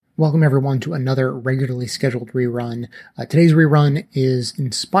Welcome everyone to another regularly scheduled rerun. Today's rerun is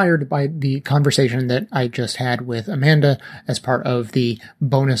inspired by the conversation that I just had with Amanda as part of the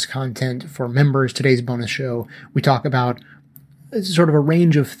bonus content for members. Today's bonus show, we talk about sort of a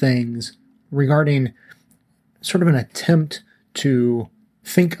range of things regarding sort of an attempt to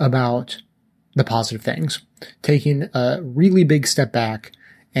think about the positive things, taking a really big step back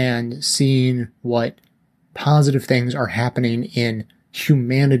and seeing what positive things are happening in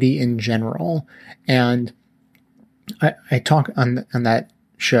humanity in general. And I talk on that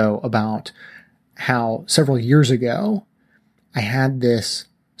show about how several years ago I had this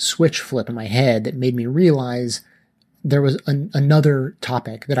switch flip in my head that made me realize there was another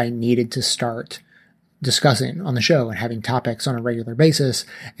topic that I needed to start discussing on the show and having topics on a regular basis.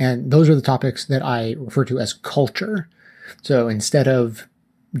 And those are the topics that I refer to as culture. So instead of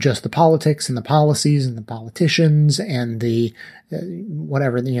just the politics and the policies and the politicians and the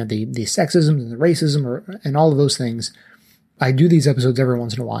whatever, the sexism and the racism and all of those things, I do these episodes every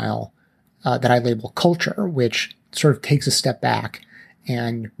once in a while that I label culture, which sort of takes a step back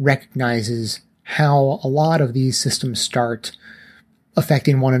and recognizes how a lot of these systems start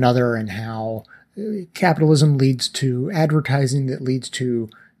affecting one another and how capitalism leads to advertising that leads to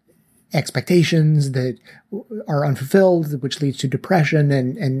expectations that are unfulfilled, which leads to depression,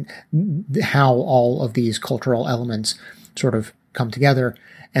 and how all of these cultural elements sort of come together.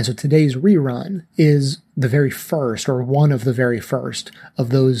 And so today's rerun is the very first, or one of the very first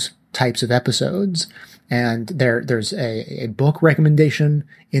of those types of episodes. And there's a book recommendation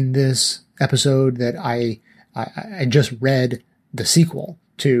in this episode that I just read the sequel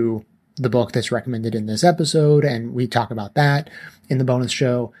to the book that's recommended in this episode, and we talk about that in the bonus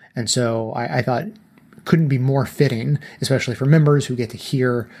show. And so I thought it couldn't be more fitting, especially for members who get to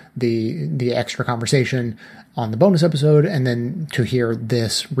hear the extra conversation on the bonus episode, and then to hear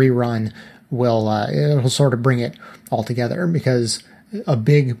this rerun it'll sort of bring it all together, because a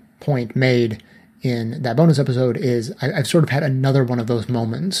big point made in that bonus episode is I've sort of had another one of those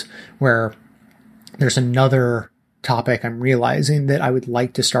moments where there's another topic I'm realizing that I would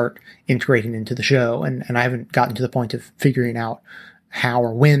like to start integrating into the show. And I haven't gotten to the point of figuring out how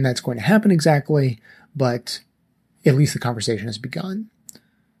or when that's going to happen exactly, but at least the conversation has begun.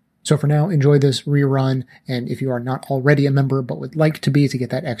 So for now, enjoy this rerun. And if you are not already a member, but would like to be to get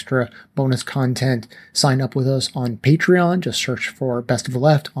that extra bonus content, sign up with us on Patreon. Just search for Best of the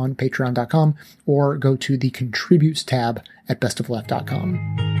Left on patreon.com or go to the Contributes tab at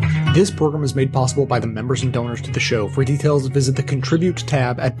bestoftheleft.com. This program is made possible by the members and donors to the show. For details, visit the Contribute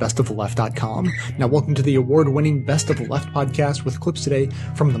tab at bestoftheleft.com. Now, welcome to the award-winning Best of the Left podcast with clips today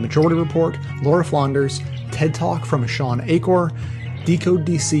from The Majority Report, Laura Flanders, TED Talk from Sean Achor, Decode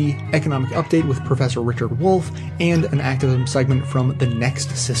DC, Economic Update with Professor Richard Wolff, and an activism segment from the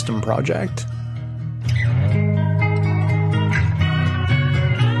Next System Project.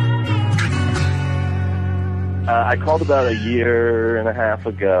 I called about a year and a half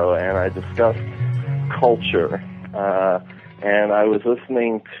ago, and I discussed culture. And I was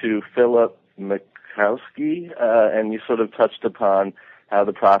listening to Philip Mikowski, and you sort of touched upon how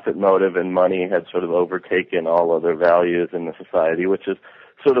the profit motive and money had sort of overtaken all other values in the society, which is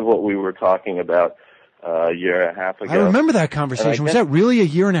sort of what we were talking about a year and a half ago. I remember that conversation. Was that really a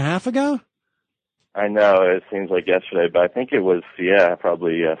year and a half ago? I know, it seems like yesterday, but I think it was,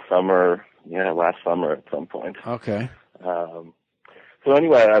 probably summer. Yeah, last summer at some point. Okay. So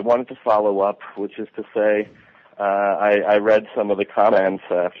anyway, I wanted to follow up, which is to say, I read some of the comments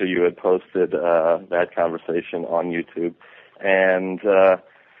after you had posted that conversation on YouTube, and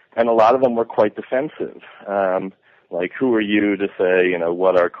a lot of them were quite defensive. Like, who are you to say,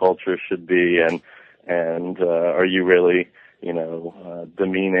 what our culture should be, and are you really,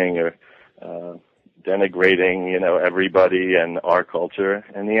 demeaning or denigrating, everybody and our culture?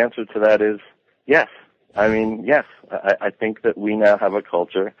 And the answer to that is yes. I mean, yes. I think that we now have a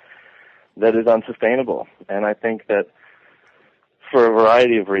culture that is unsustainable. And I think that for a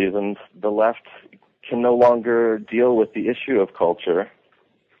variety of reasons, the left can no longer deal with the issue of culture.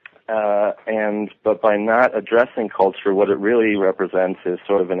 But by not addressing culture, what it really represents is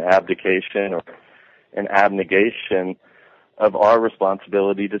sort of an abdication or an abnegation of our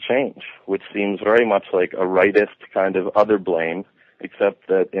responsibility to change, which seems very much like a rightist kind of other blame, except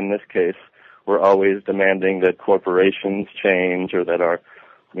that in this case, we're always demanding that corporations change or that our,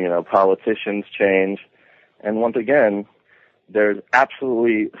 politicians change. And once again, there's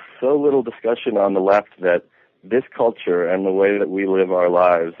absolutely so little discussion on the left that this culture and the way that we live our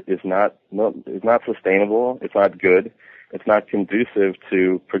lives is not sustainable. It's not good. It's not conducive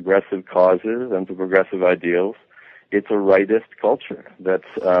to progressive causes and to progressive ideals. it's a rightist culture. That's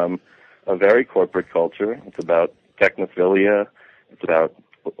a very corporate culture. It's about technophilia. It's about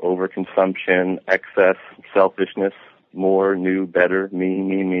overconsumption, excess, selfishness, more, new, better,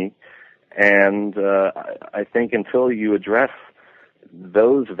 me. And I think until you address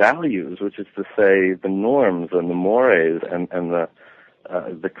those values, which is to say the norms and the mores and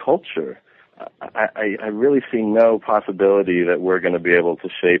the culture, I really see no possibility that we're going to be able to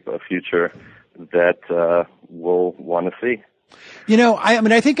shape a future that we'll want to see. You know,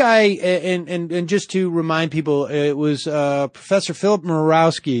 I think and just to remind people, it was Professor Philip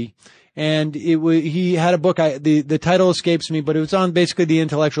Murawski, and he had a book. The title escapes me, but it was on basically the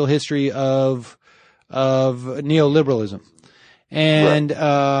intellectual history of neoliberalism, and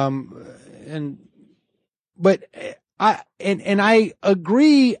right. But I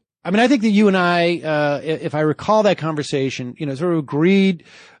agree. I mean, I think that you and I, if I recall that conversation, sort of agreed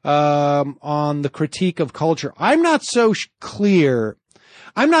on the critique of culture. I'm not so clear.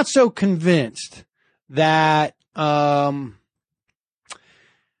 I'm not so convinced that that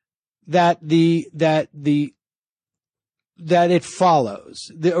it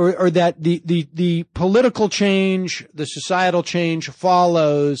follows, or that the political change, the societal change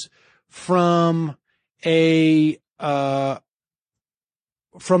follows from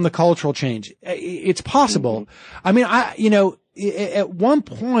from the cultural change. It's possible. Mm-hmm. I mean, at one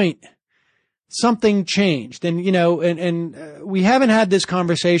point something changed, and we haven't had this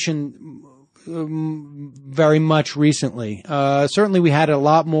conversation very much recently. Certainly we had it a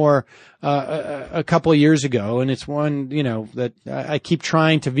lot more a couple of years ago, and it's one that I keep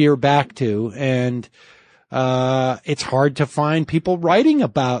trying to veer back to, and it's hard to find people writing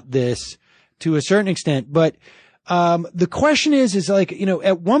about this to a certain extent. But the question is like,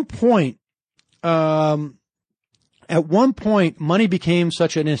 at one point money became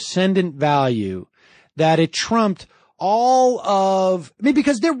such an ascendant value that it trumped all of,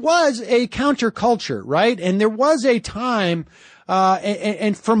 because there was a counterculture, right? And there was a time,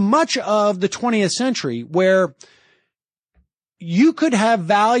 and for much of the 20th century where you could have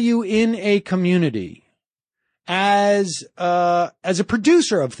value in a community as a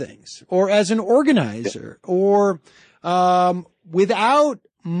producer of things, or as an organizer, or, without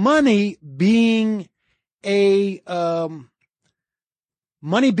money being a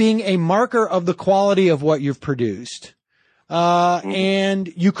marker of the quality of what you've produced.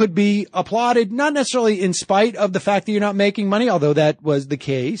 And you could be applauded, not necessarily in spite of the fact that you're not making money, although that was the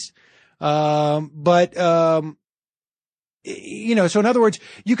case. So in other words,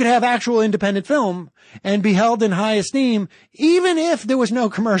 you could have actual independent film and be held in high esteem, even if there was no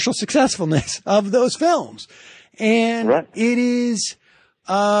commercial successfulness of those films. And right. It is,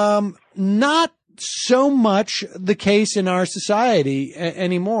 not so much the case in our society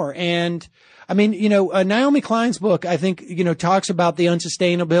anymore. And I mean, Naomi Klein's book, I think, talks about the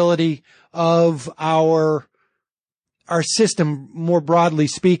unsustainability of our system, more broadly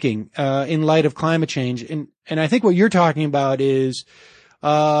speaking, in light of climate change. And I think what you're talking about is,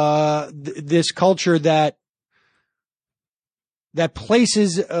 this culture that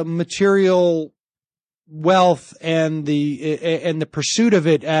places material wealth and the pursuit of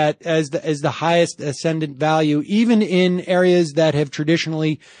it as the highest ascendant value, even in areas that have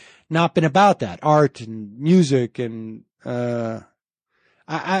traditionally not been about that, art and music. And I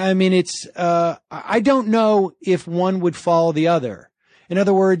mean, it's I don't know if one would follow the other. In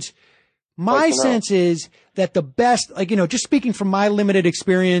other words, my sense is that the best, just speaking from my limited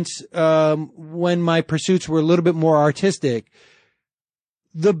experience, when my pursuits were a little bit more artistic,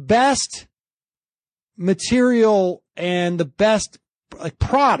 the best material and the best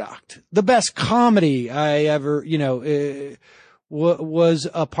product, the best comedy I ever, was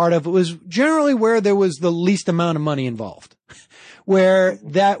a part of, it was generally where there was the least amount of money involved, where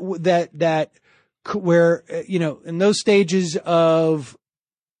where, in those stages of,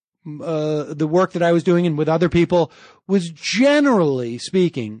 the work that I was doing and with other people, was generally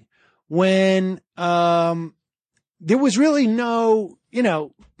speaking when, there was really no,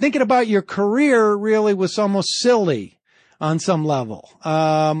 thinking about your career really was almost silly on some level,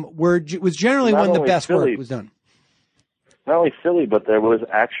 where it was generally when the best work was done. Not only silly, but there was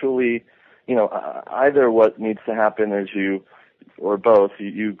actually, either what needs to happen is or both,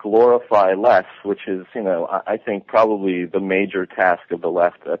 you glorify less, which is, I think probably the major task of the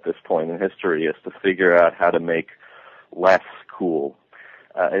left at this point in history is to figure out how to make less cool.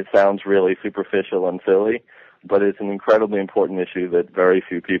 It sounds really superficial and silly, but it's an incredibly important issue that very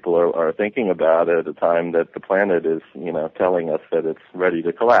few people are thinking about at a time that the planet is, telling us that it's ready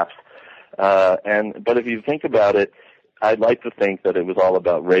to collapse. But if you think about it, I'd like to think that it was all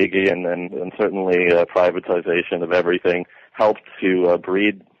about Reagan, and certainly privatization of everything helped to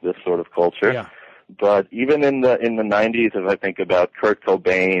breed this sort of culture. Yeah. But even in the 90s, if I think about Kurt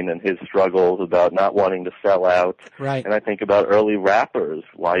Cobain and his struggles about not wanting to sell out, right, and I think about early rappers,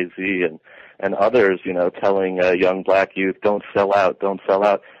 YZ and others, telling young black youth, don't sell out, don't sell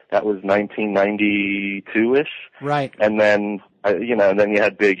out. That was 1992-ish. Right. And then, and then you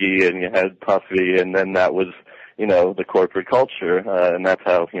had Biggie and you had Puffy, and then that was, the corporate culture, and that's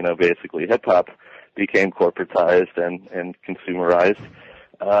how, basically hip-hop became corporatized and consumerized.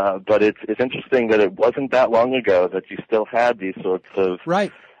 But it's interesting that it wasn't that long ago that you still had these sorts of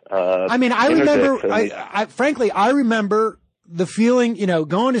right. I mean, I remember. Frankly, I remember the feeling,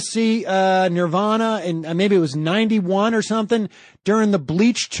 going to see Nirvana, and maybe it was 91 or something during the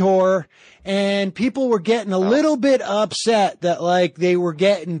Bleach tour, and people were getting a little bit upset that like they were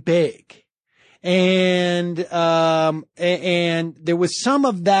getting big. And there was some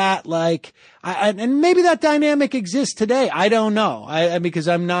of that, like, and maybe that dynamic exists today. I don't know. Because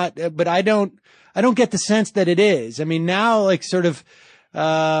I'm not, but I don't get the sense that it is. I mean, now, like, sort of,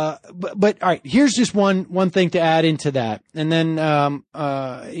 but all right, here's just one thing to add into that. And then,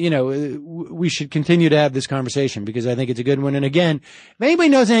 we should continue to have this conversation because I think it's a good one. And again, if anybody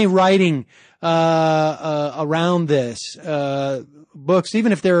knows any writing, around this, books,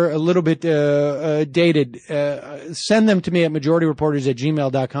 even if they're a little bit dated, send them to me at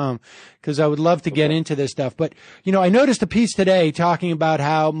majorityreporters@gmail.com because I would love to get into this stuff. But, I noticed a piece today talking about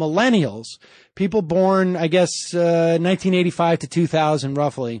how millennials, people born, I guess, 1985 to 2000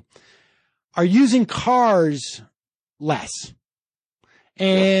 roughly, are using cars less.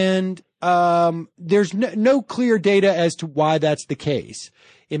 And there's no clear data as to why that's the case.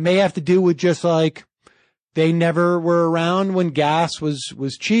 It may have to do with just like they never were around when gas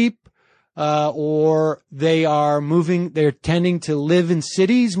was cheap, or they're tending to live in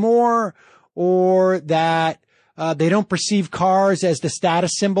cities more, or that they don't perceive cars as the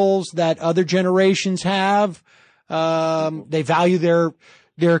status symbols that other generations have. They value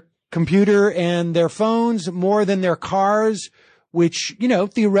their computer and their phones more than their cars, which,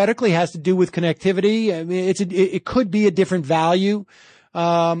 theoretically has to do with connectivity. I mean, it could be a different value.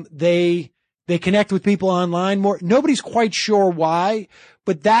 They connect with people online more. Nobody's quite sure why,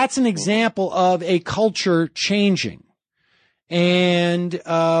 but that's an example of a culture changing. And,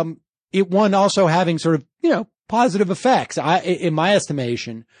 one also having sort of, positive effects, in my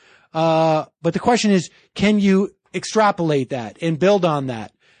estimation. But the question is, can you extrapolate that and build on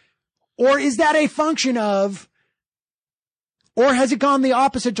that? Or is that a function of, or has it gone the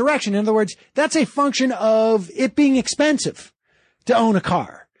opposite direction? In other words, that's a function of it being expensive to own a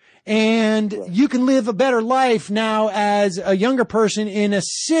car. And you can live a better life now as a younger person in a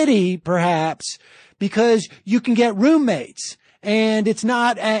city, perhaps, because you can get roommates and it's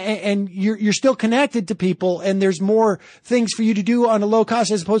not, and you're still connected to people and there's more things for you to do on a low cost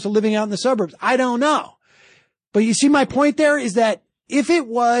as opposed to living out in the suburbs. I don't know. But you see, my point there is that if it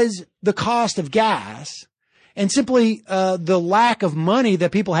was the cost of gas and simply, the lack of money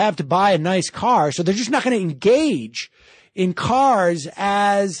that people have to buy a nice car, so they're just not going to engage in cars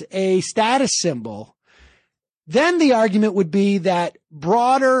as a status symbol, then the argument would be that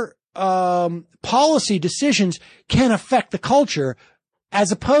broader policy decisions can affect the culture,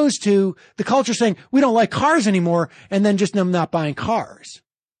 as opposed to the culture saying we don't like cars anymore and then just them not buying cars.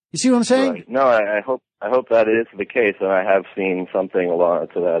 You see what I'm saying? Right. No, I hope that is the case, and I have seen something along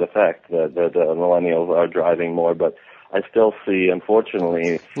to that effect that millennials are driving more, but I still see,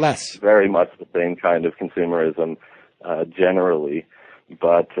 unfortunately, less. Very much the same kind of consumerism. Generally,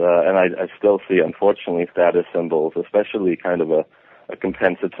 but and I still see, unfortunately, status symbols, especially kind of a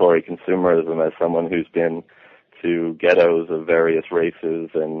compensatory consumerism, as someone who's been to ghettos of various races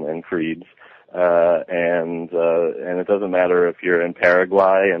and creeds, and it doesn't matter if you're in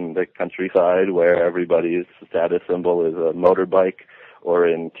Paraguay and the countryside where everybody's status symbol is a motorbike, or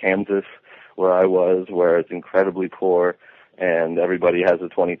in Kansas where I was, where it's incredibly poor and everybody has a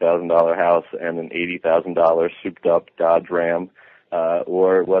 $20,000 house and an $80,000 souped-up Dodge Ram,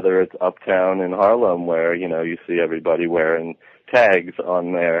 or whether it's uptown in Harlem where, you see everybody wearing tags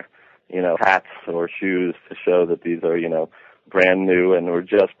on their, hats or shoes to show that these are, brand new and were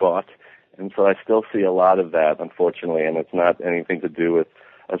just bought. And so I still see a lot of that, unfortunately, and it's not anything to do with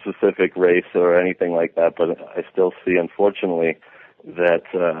a specific race or anything like that, but I still see, unfortunately,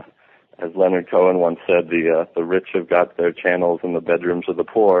 that as Leonard Cohen once said, the rich have got their channels in the bedrooms of the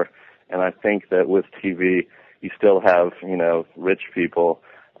poor. And I think that with TV, you still have, rich people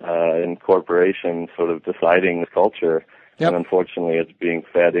in corporations sort of deciding the culture. Yep. And unfortunately, it's being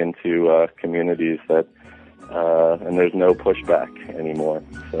fed into communities that and there's no pushback anymore.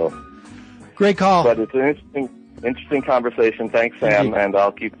 So, great call. But it's an interesting conversation. Thanks, Sam, and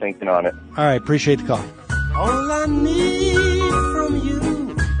I'll keep thinking on it. All right, appreciate the call. All I need from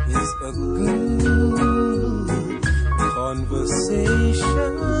you is a good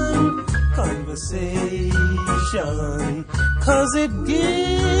conversation, 'cause it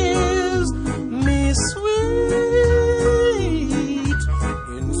gives me sweet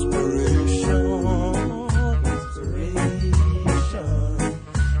inspiration,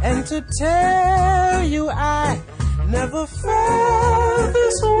 and to tell you I never felt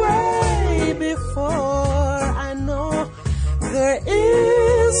this way before. I know there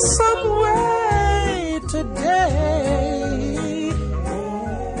is some way today.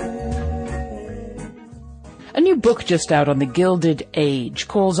 A new book just out on the Gilded Age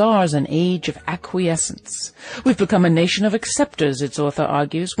calls ours an age of acquiescence. We've become a nation of acceptors, its author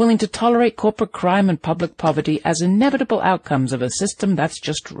argues, willing to tolerate corporate crime and public poverty as inevitable outcomes of a system that's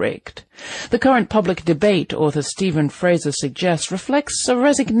just rigged. The current public debate, author Stephen Fraser suggests, reflects a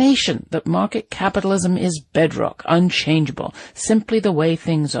resignation that market capitalism is bedrock, unchangeable, simply the way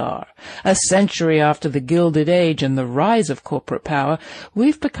things are. A century after the Gilded Age and the rise of corporate power,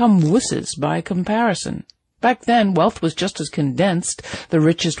 we've become wusses by comparison. Back then, wealth was just as condensed. The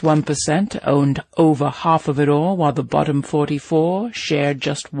richest 1% owned over half of it all, while the bottom 44 shared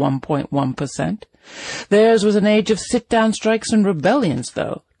just 1.1%. Theirs was an age of sit-down strikes and rebellions,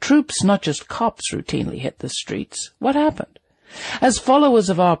 though. Troops, not just cops, routinely hit the streets. What happened? As followers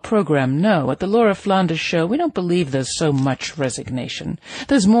of our program know, at the Laura Flanders Show, we don't believe there's so much resignation.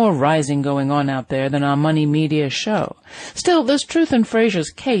 There's more rising going on out there than our money media show. Still, there's truth in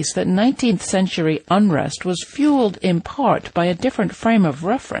Fraser's case that 19th century unrest was fueled in part by a different frame of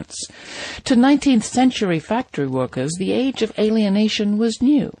reference. To 19th century factory workers, the age of alienation was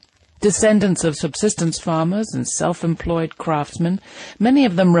new. Descendants of subsistence farmers and self-employed craftsmen, many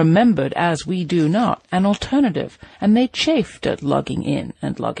of them remembered, as we do not, an alternative, and they chafed at logging in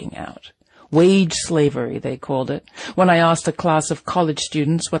and logging out. Wage slavery, they called it. When I asked a class of college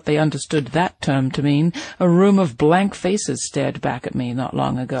students what they understood that term to mean, a room of blank faces stared back at me not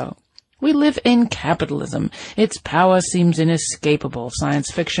long ago. We live in capitalism. Its power seems inescapable, science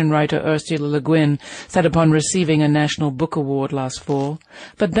fiction writer Ursula Le Guin said upon receiving a National Book Award last fall.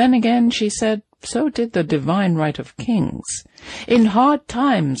 But then again, she said, so did the divine right of kings. In hard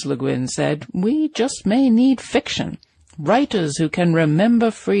times, Le Guin said, we just may need fiction. Writers who can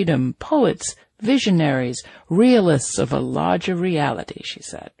remember freedom, poets, visionaries, realists of a larger reality, she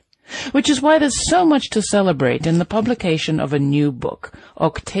said. Which is why there's so much to celebrate in the publication of a new book,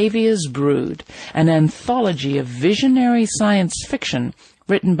 Octavia's Brood, an anthology of visionary science fiction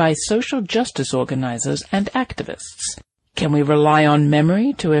written by social justice organizers and activists. Can we rely on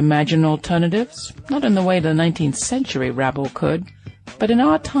memory to imagine alternatives? Not in the way the 19th century rabble could. But in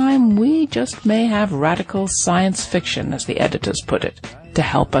our time, we just may have radical science fiction, as the editors put it, to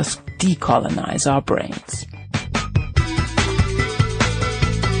help us decolonize our brains.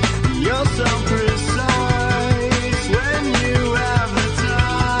 You're so precise when you have the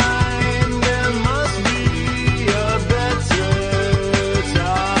time. There must be a better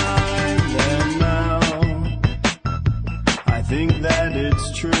time than now. I think that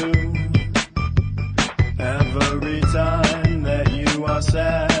it's true. Every time that you are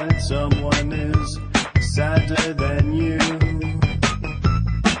sad, someone is sadder than you.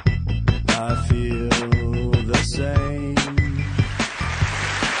 I feel the same.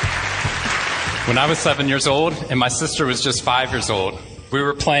 When I was 7 years old and my sister was just 5 years old, we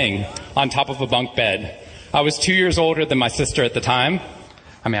were playing on top of a bunk bed. I was 2 years older than my sister at the time.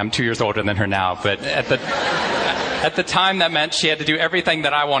 I mean, I'm 2 years older than her now, but at the time that meant she had to do everything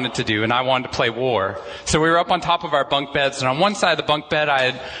that I wanted to do, and I wanted to play war. So we were up on top of our bunk beds, and on one side of the bunk bed I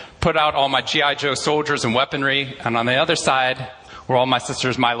had put out all my G.I. Joe soldiers and weaponry, and on the other side were all my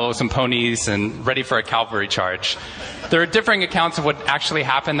sister's Milos and ponies and ready for a cavalry charge. There are differing accounts of what actually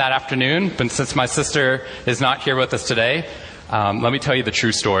happened that afternoon, but since my sister is not here with us today, let me tell you the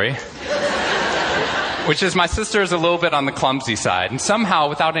true story. Which is my sister is a little bit on the clumsy side, and somehow,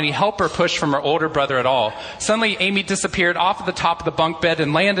 without any help or push from her older brother at all, suddenly Amy disappeared off of the top of the bunk bed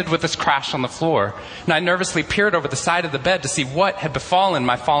and landed with this crash on the floor. And I nervously peered over the side of the bed to see what had befallen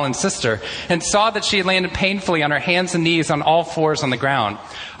my fallen sister, and saw that she had landed painfully on her hands and knees on all fours on the ground.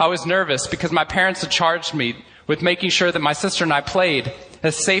 I was nervous because my parents had charged me with making sure that my sister and I played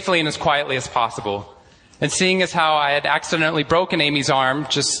as safely and as quietly as possible. And seeing as how I had accidentally broken Amy's arm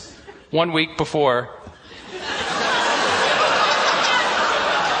just 1 week before,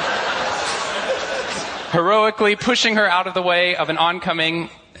 heroically pushing her out of the way of an oncoming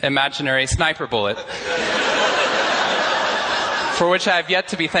imaginary sniper bullet. for which I have yet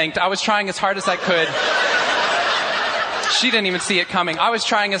to be thanked. I was trying as hard as I could. She didn't even see it coming. I was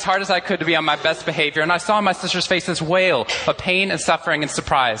trying as hard as I could to be on my best behavior, and I saw my sister's face this wail of pain and suffering and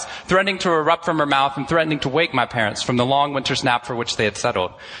surprise, threatening to erupt from her mouth and threatening to wake my parents from the long winter's nap for which they had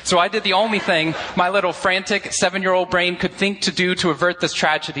settled. So I did the only thing my little frantic 7-year-old brain could think to do to avert this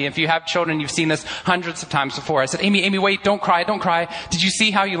tragedy. If you have children, you've seen this hundreds of times before. I said, Amy, wait, don't cry, don't cry. Did you see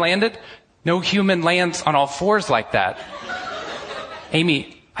how you landed? No human lands on all fours like that.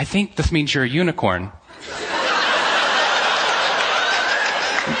 Amy, I think this means you're a unicorn.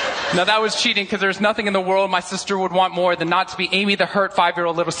 Now that was cheating because there's nothing in the world my sister would want more than not to be Amy the hurt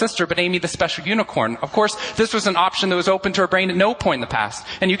 5-year-old little sister, but Amy the special unicorn. Of course, this was an option that was open to her brain at no point in the past.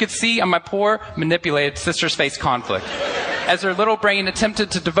 And you could see on my poor, manipulated sister's face conflict. As her little brain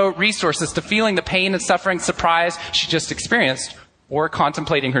attempted to devote resources to feeling the pain and suffering surprise she just experienced, or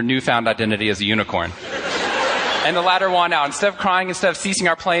contemplating her newfound identity as a unicorn. And the latter won out. Instead of crying, instead of ceasing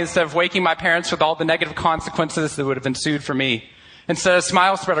our play, instead of waking my parents with all the negative consequences that would have ensued for me, instead, a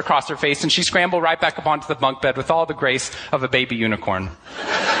smile spread across her face, and she scrambled right back up onto the bunk bed with all the grace of a baby unicorn.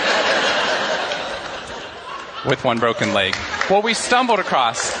 With one broken leg. What we stumbled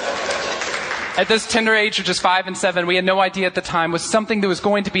across at this tender age of just 5 and 7, we had no idea at the time, was something that was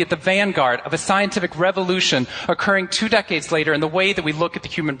going to be at the vanguard of a scientific revolution occurring 2 decades later in the way that we look at the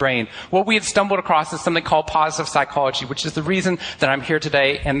human brain. What we had stumbled across is something called positive psychology, which is the reason that I'm here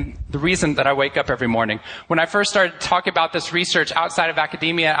today and the reason that I wake up every morning. When I first started talking about this research outside of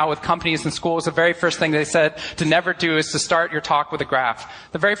academia, out with companies and schools, the very first thing they said to never do is to start your talk with a graph.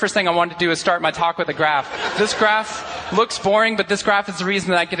 The very first thing I wanted to do is start my talk with a graph. This graph looks boring, but this graph is the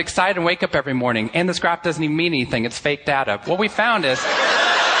reason that I get excited and wake up every morning. And this graph doesn't even mean anything. It's fake data. What we found is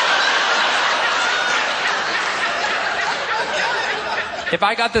if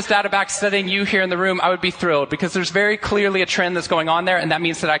I got this data back studying you here in the room, I would be thrilled because there's very clearly a trend that's going on there, and that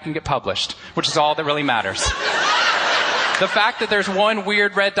means that I can get published, which is all that really matters. The fact that there's one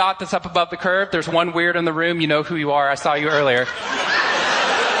weird red dot that's up above the curve, there's one weird in the room, you know who you are, I saw you earlier.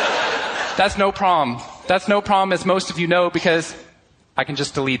 That's no problem. That's no problem, as most of you know, because I can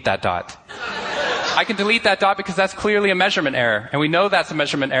just delete that dot. I can delete that dot because that's clearly a measurement error. And we know that's a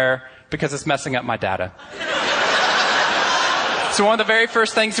measurement error because it's messing up my data. So one of the very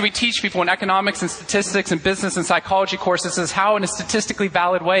first things that we teach people in economics and statistics and business and psychology courses is how, in a statistically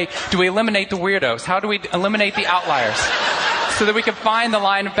valid way, do we eliminate the weirdos? How do we eliminate the outliers? So that we can find the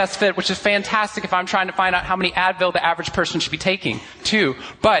line of best fit, which is fantastic if I'm trying to find out how many Advil the average person should be taking, too.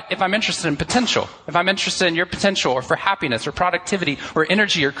 But if I'm interested in potential, if I'm interested in your potential or for happiness or productivity or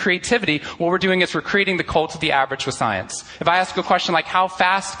energy or creativity, what we're doing is we're creating the cult of the average with science. If I ask a question like how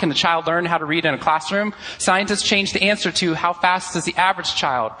fast can a child learn how to read in a classroom, scientists change the answer to how fast does the average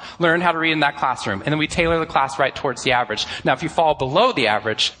child learn how to read in that classroom. And then we tailor the class right towards the average. Now, if you fall below the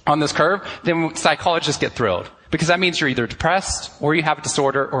average on this curve, then psychologists get thrilled. Because that means you're either depressed, or you have a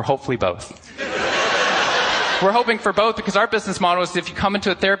disorder, or hopefully both. We're hoping for both because our business model is if you come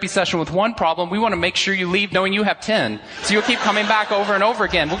into a therapy session with one problem, we want to make sure you leave knowing you have 10. So you'll keep coming back over and over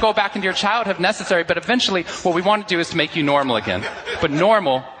again. We'll go back into your childhood if necessary, but eventually what we want to do is to make you normal again. But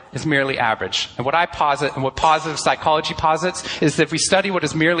normal is merely average. And what I posit, and what positive psychology posits, is that if we study what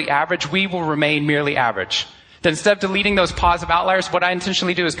is merely average, we will remain merely average. Then instead of deleting those positive outliers, what I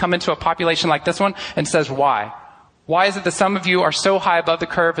intentionally do is come into a population like this one and says, why? Why is it that some of you are so high above the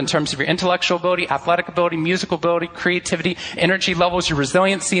curve in terms of your intellectual ability, athletic ability, musical ability, creativity, energy levels, your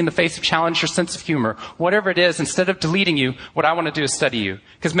resiliency in the face of challenge, your sense of humor? Whatever it is, instead of deleting you, what I want to do is study you.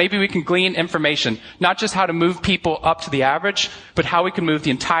 Because maybe we can glean information, not just how to move people up to the average, but how we can move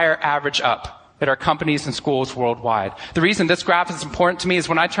the entire average up at our companies and schools worldwide. The reason this graph is important to me is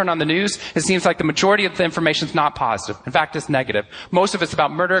when I turn on the news, it seems like the majority of the information is not positive. In fact, it's negative. Most of it's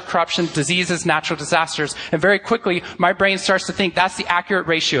about murder, corruption, diseases, natural disasters, and very quickly, my brain starts to think that's the accurate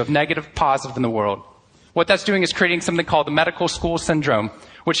ratio of negative to positive in the world. What that's doing is creating something called the medical school syndrome,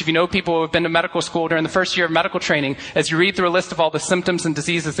 which if you know people who have been to medical school during the first year of medical training, as you read through a list of all the symptoms and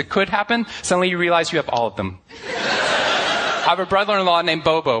diseases that could happen, suddenly you realize you have all of them. I have a brother-in-law named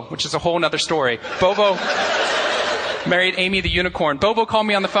Bobo, which is a whole other story. Bobo married Amy the unicorn. Bobo called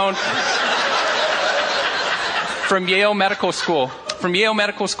me on the phone from Yale Medical School.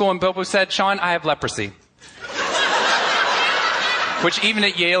 And Bobo said, Sean, I have leprosy. Which even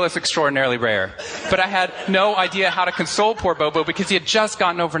at Yale is extraordinarily rare. But I had no idea how to console poor Bobo because he had just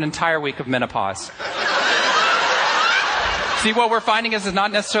gotten over an entire week of menopause. See, what we're finding is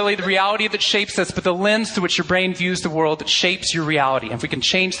not necessarily the reality that shapes us, but the lens through which your brain views the world that shapes your reality. And if we can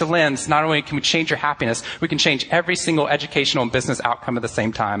change the lens, not only can we change your happiness, we can change every single educational and business outcome at the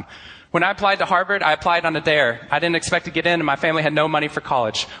same time. When I applied to Harvard, I applied on a dare. I didn't expect to get in, and my family had no money for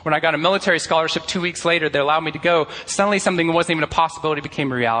college. When I got a military scholarship 2 weeks later, they allowed me to go. Suddenly something that wasn't even a possibility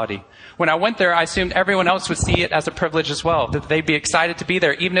became a reality. When I went there, I assumed everyone else would see it as a privilege as well, that they'd be excited to be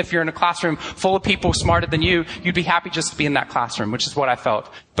there. Even if you're in a classroom full of people smarter than you, you'd be happy just to be in that classroom, which is what I felt.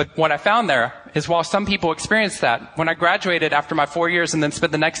 But what I found there is while some people experienced that, when I graduated after my 4 years and then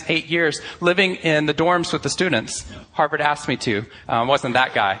spent the next 8 years living in the dorms with the students, Harvard asked me to. Wasn't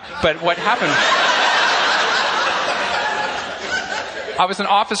that guy. But what happened... I was an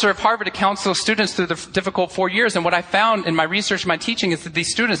officer of Harvard to counsel students through the difficult 4 years, and what I found in my research and my teaching is that these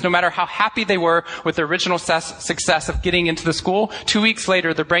students, no matter how happy they were with their original success of getting into the school, 2 weeks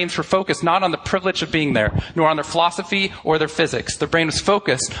later their brains were focused not on the privilege of being there, nor on their philosophy or their physics. Their brain was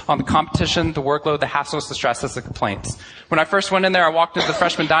focused on the competition, the workload, the hassles, the stresses, the complaints. When I first went in there, I walked into the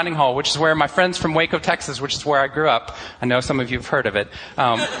freshman dining hall, which is where my friends from Waco, Texas, which is where I grew up, I know some of you have heard of it,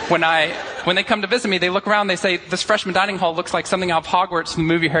 when they come to visit me, they look around, they say, this freshman dining hall looks like something out of Hogwarts from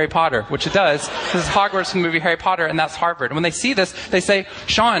the movie Harry Potter, which it does. This is Hogwarts from the movie Harry Potter, and that's Harvard. And when they see this, they say,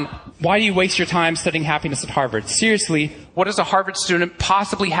 Sean, why do you waste your time studying happiness at Harvard? Seriously, what does a Harvard student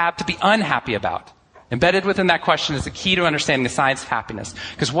possibly have to be unhappy about? Embedded within that question is the key to understanding the science of happiness.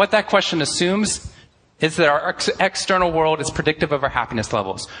 Because what that question assumes is that our external world is predictive of our happiness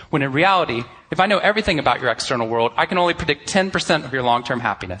levels. When in reality, if I know everything about your external world, I can only predict 10% of your long-term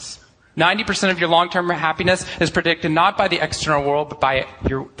happiness. 90% of your long-term happiness is predicted not by the external world, but by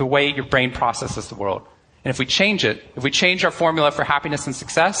the way your brain processes the world. And if we change it, if we change our formula for happiness and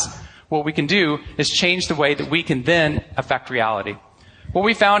success, what we can do is change the way that we can then affect reality. What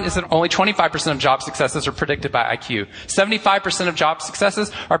we found is that only 25% of job successes are predicted by IQ. 75% of job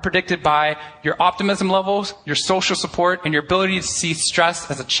successes are predicted by your optimism levels, your social support, and your ability to see stress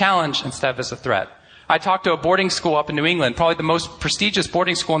as a challenge instead of as a threat. I talked to a boarding school up in New England, probably the most prestigious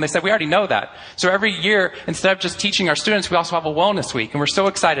boarding school, and they said, we already know that. So every year, instead of just teaching our students, we also have a wellness week, and we're so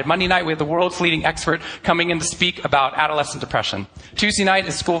excited. Monday night, we have the world's leading expert coming in to speak about adolescent depression. Tuesday night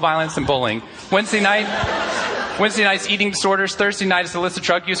is school violence and bullying. Wednesday night's eating disorders. Thursday night is illicit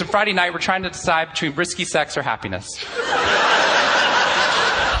drug use. And Friday night, we're trying to decide between risky sex or happiness.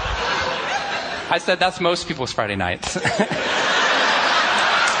 I said that's most people's Friday nights.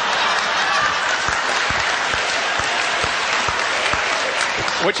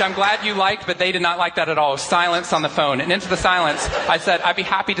 Which I'm glad you liked, but they did not like that at all. Silence on the phone. And into the silence, I said, I'd be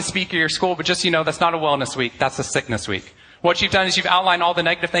happy to speak at your school, but just so you know, that's not a wellness week. That's a sickness week. What you've done is you've outlined all the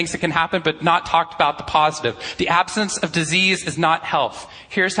negative things that can happen, but not talked about the positive. The absence of disease is not health.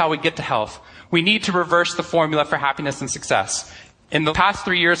 Here's how we get to health. We need to reverse the formula for happiness and success. In the past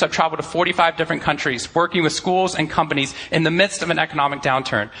 3 years, I've traveled to 45 different countries, working with schools and companies in the midst of an economic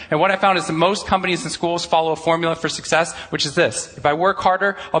downturn. And what I found is that most companies and schools follow a formula for success, which is this. If I work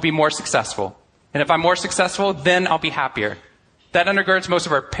harder, I'll be more successful. And if I'm more successful, then I'll be happier. That undergirds most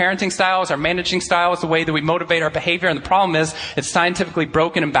of our parenting styles, our managing styles, the way that we motivate our behavior. And the problem is, it's scientifically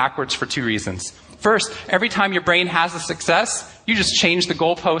broken and backwards for two reasons. First, every time your brain has a success, you just change the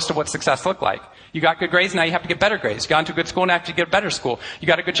goalpost of what success looked like. You got good grades, now you have to get better grades. You got into a good school, now you have to get a better school. You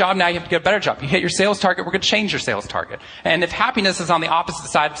got a good job, now you have to get a better job. You hit your sales target, we're going to change your sales target. And if happiness is on the opposite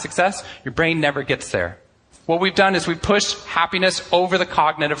side of success, your brain never gets there. What we've done is we've pushed happiness over the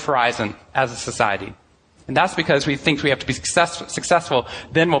cognitive horizon as a society. And that's because we think we have to be successful,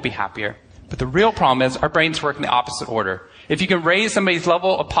 then we'll be happier. But the real problem is our brains work in the opposite order. If you can raise somebody's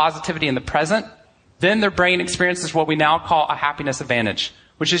level of positivity in the present, then their brain experiences what we now call a happiness advantage,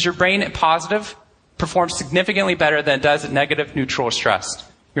 which is your brain at positive performs significantly better than it does at negative, neutral, or stressed.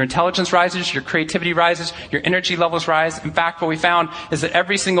 Your intelligence rises, your creativity rises, your energy levels rise. In fact, what we found is that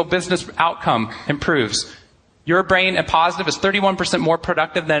every single business outcome improves. Your brain at positive is 31% more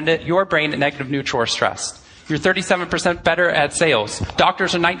productive than your brain at negative, neutral, or stressed. You're 37% better at sales.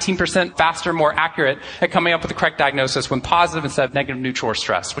 Doctors are 19% faster, more accurate at coming up with the correct diagnosis when positive instead of negative, neutral, or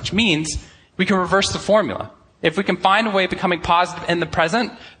stressed, which means we can reverse the formula. If we can find a way of becoming positive in the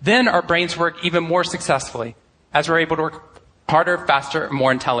present, then our brains work even more successfully as we're able to work harder, faster, and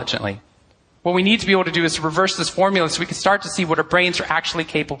more intelligently. What we need to be able to do is to reverse this formula so we can start to see what our brains are actually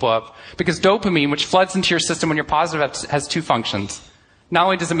capable of. Because dopamine, which floods into your system when you're positive, has two functions. Not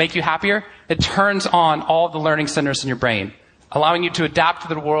only does it make you happier, it turns on all the learning centers in your brain, allowing you to adapt to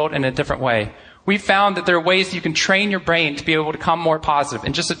the world in a different way. We found that there are ways you can train your brain to be able to become more positive.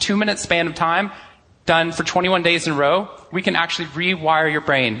 In just a 2-minute span of time, done for 21 days in a row, we can actually rewire your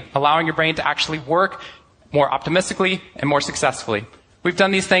brain, allowing your brain to actually work more optimistically and more successfully. We've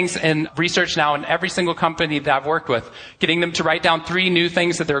done these things in research now in every single company that I've worked with, getting them to write down 3 new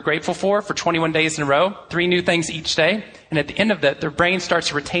things that they're grateful for 21 days in a row, 3 new things each day. And at the end of that, their brain starts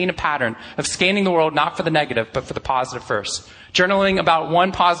to retain a pattern of scanning the world not for the negative, but for the positive first. Journaling about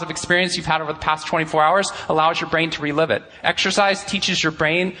one positive experience you've had over the past 24 hours allows your brain to relive it. Exercise teaches your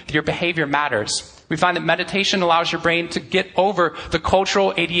brain that your behavior matters. We find that meditation allows your brain to get over the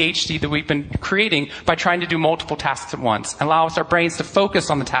cultural ADHD that we've been creating by trying to do multiple tasks at once, and allows our brains to focus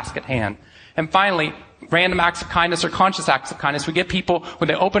on the task at hand. And finally, random acts of kindness or conscious acts of kindness. We get people, when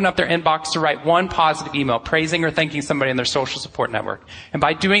they open up their inbox, to write one positive email praising or thanking somebody in their social support network. And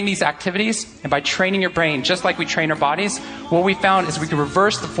by doing these activities and by training your brain just like we train our bodies, what we found is we can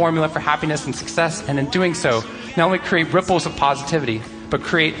reverse the formula for happiness and success, and in doing so, not only create ripples of positivity, but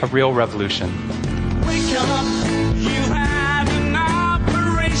create a real revolution. Wake up, you have an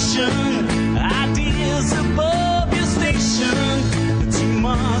operation. Ideas above your station. Too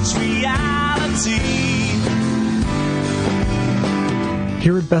much reality.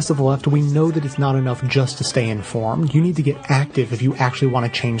 Here at Best of the Left, we know that it's not enough just to stay informed. You need to get active if you actually want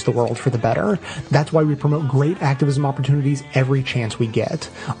to change the world for the better. That's why we promote great activism opportunities every chance we get.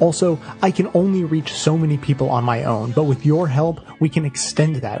 Also, I can only reach so many people on my own, but with your help, we can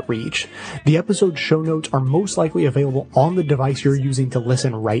extend that reach. The episode show notes are most likely available on the device you're using to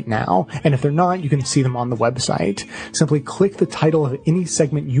listen right now, and if they're not, you can see them on the website. Simply click the title of any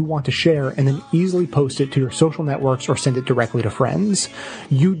segment you want to share and then easily post it to your social networks or send it directly to friends.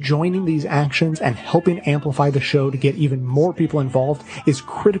 You joining these actions and helping amplify the show to get even more people involved is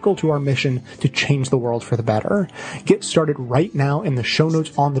critical to our mission to change the world for the better. Get started right now in the show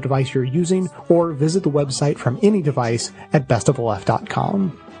notes on the device you're using, or visit the website from any device at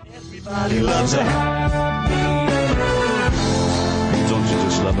bestoftheleft.com. Everybody loves a happy ending. Don't you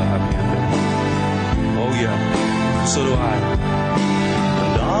just love a happy ending? Oh yeah, so do I.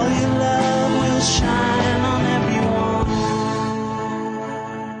 And all your love will shine on everyone.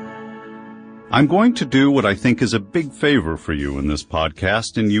 I'm going to do what I think is a big favor for you in this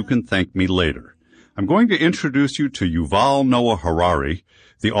podcast, and you can thank me later. I'm going to introduce you to Yuval Noah Harari,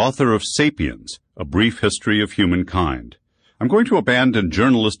 the author of Sapiens, A Brief History of Humankind. I'm going to abandon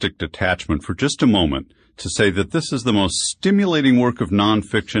journalistic detachment for just a moment to say that this is the most stimulating work of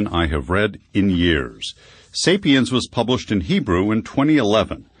nonfiction I have read in years. Sapiens was published in Hebrew in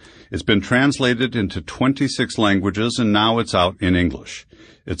 2011. It's been translated into 26 languages, and now it's out in English.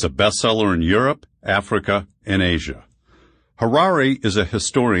 It's a bestseller in Europe, Africa, and Asia. Harari is a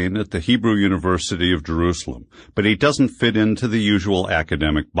historian at the Hebrew University of Jerusalem, but he doesn't fit into the usual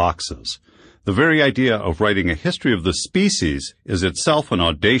academic boxes. The very idea of writing a history of the species is itself an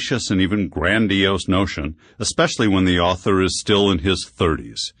audacious and even grandiose notion, especially when the author is still in his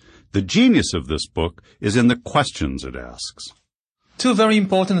 30s. The genius of this book is in the questions it asks. Two very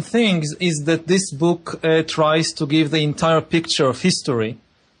important things is that this book tries to give the entire picture of history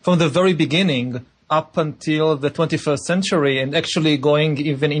from the very beginning up until the 21st century, and actually going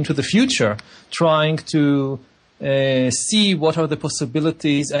even into the future, trying to see what are the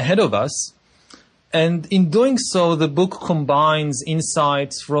possibilities ahead of us. And in doing so, the book combines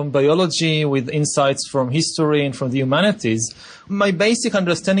insights from biology with insights from history and from the humanities. My basic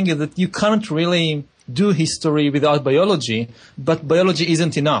understanding is that you can't really do history without biology, but biology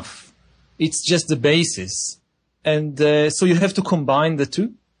isn't enough. It's just the basis. And so you have to combine the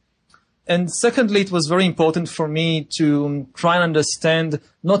two. And secondly, it was very important for me to try and understand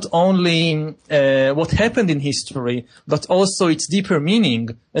not only what happened in history, but also its deeper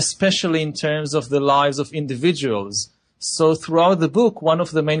meaning, especially in terms of the lives of individuals. So throughout the book, one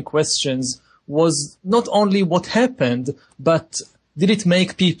of the main questions was not only what happened, but did it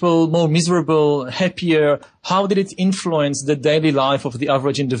make people more miserable, happier? How did it influence the daily life of the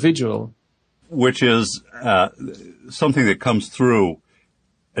average individual? Which is something that comes through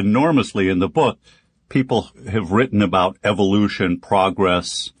enormously in the book. People have written about evolution,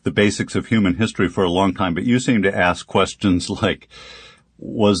 progress, the basics of human history for a long time, but you seem to ask questions like,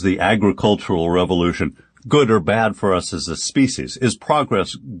 was the agricultural revolution good or bad for us as a species? Is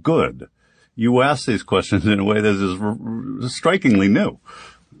progress good? You ask these questions in a way that is strikingly new.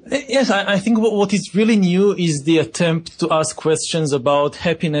 Yes, I think what is really new is the attempt to ask questions about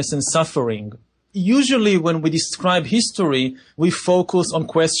happiness and suffering. Usually when we describe history, we focus on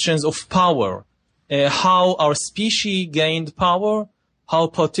questions of power, how our species gained power, how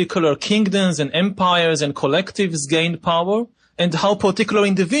particular kingdoms and empires and collectives gained power, and how particular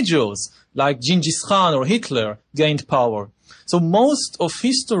individuals like Genghis Khan or Hitler gained power. So most of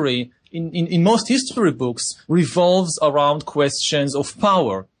history, in most history books, revolves around questions of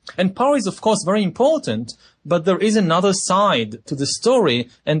power. And power is, of course, very important, but there is another side to the story,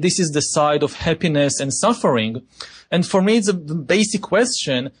 and this is the side of happiness and suffering. And for me, the basic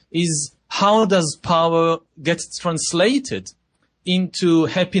question is, how does power get translated into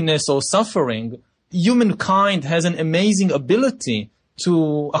happiness or suffering? Humankind has an amazing ability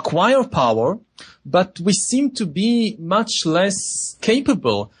to acquire power, but we seem to be much less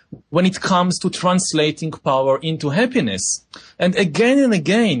capable when it comes to translating power into happiness. And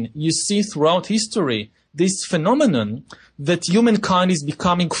again, you see throughout history this phenomenon that humankind is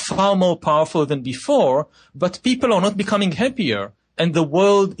becoming far more powerful than before, but people are not becoming happier, and the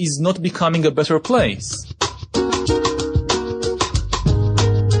world is not becoming a better place.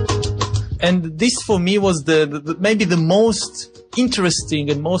 And this for me was maybe the most interesting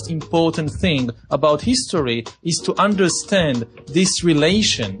and most important thing about history, is to understand this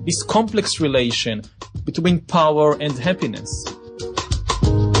relation, this complex relation between power and happiness.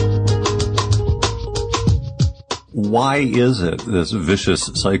 Why is it this vicious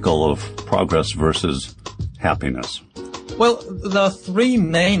cycle of progress versus happiness? Well, there are three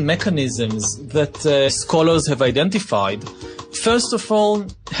main mechanisms that scholars have identified. First of all,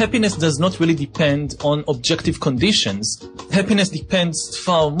 happiness does not really depend on objective conditions. Happiness depends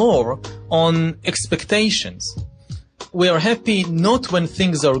far more on expectations. We are happy not when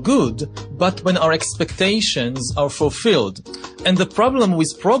things are good, but when our expectations are fulfilled. And the problem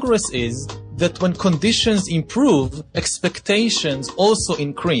with progress is that when conditions improve, expectations also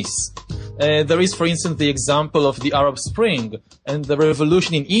increase. There is, for instance, the example of the Arab Spring and the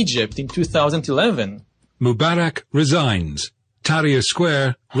revolution in Egypt in 2011. Mubarak resigns. Tahrir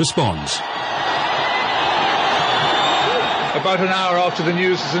Square responds. About an hour after the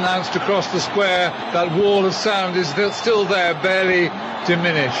news is announced across the square, that wall of sound is still there, barely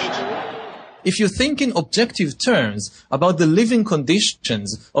diminished. If you think in objective terms about the living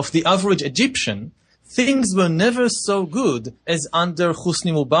conditions of the average Egyptian, things were never so good as under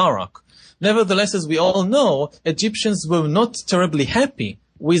Hosni Mubarak. Nevertheless, as we all know, Egyptians were not terribly happy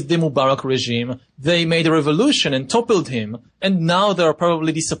with the Mubarak regime. They made a revolution and toppled him, and now they are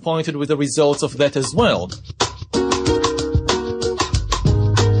probably disappointed with the results of that as well.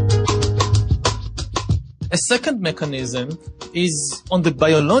 A second mechanism is on the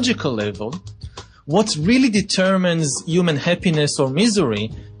biological level. What really determines human happiness or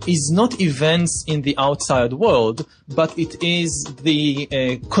misery is not events in the outside world, but it is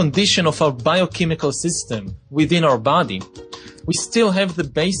the condition of our biochemical system within our body. We still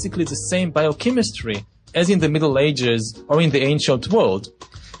have basically the same biochemistry as in the Middle Ages or in the ancient world.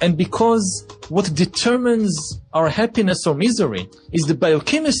 And because what determines our happiness or misery is the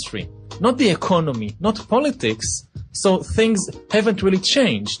biochemistry, not the economy, not politics, so things haven't really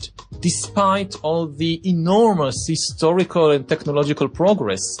changed, despite all the enormous historical and technological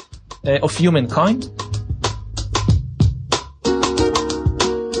progress of humankind.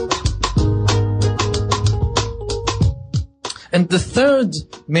 And the third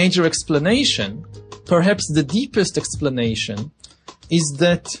major explanation, perhaps the deepest explanation, is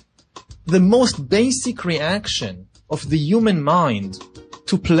that the most basic reaction of the human mind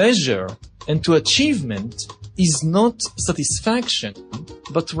to pleasure and to achievement is not satisfaction,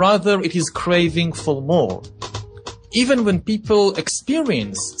 but rather it is craving for more. Even when people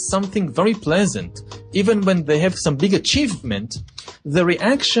experience something very pleasant, even when they have some big achievement, the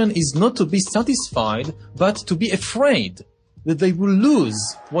reaction is not to be satisfied, but to be afraid that they will lose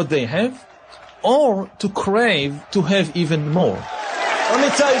what they have, or to crave to have even more. Let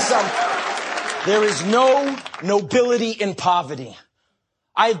me tell you something. There is no nobility in poverty.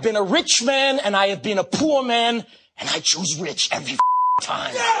 I have been a rich man and I have been a poor man, and I choose rich every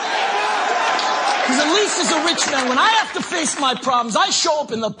time. Because at least as a rich man, when I have to face my problems, I show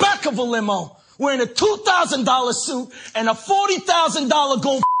up in the back of a limo wearing a $2,000 suit and a $40,000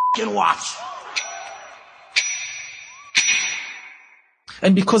 gold watch.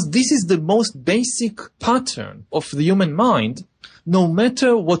 And because this is the most basic pattern of the human mind, no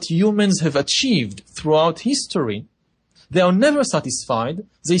matter what humans have achieved throughout history, they are never satisfied.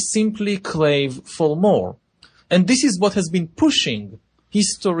 They simply crave for more. And this is what has been pushing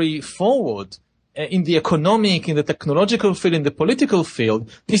history forward in the economic, in the technological field, in the political field.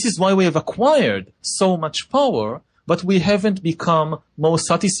 This is why we have acquired so much power, but we haven't become more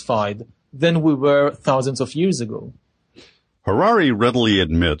satisfied than we were thousands of years ago. Harari readily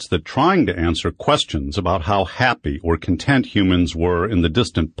admits that trying to answer questions about how happy or content humans were in the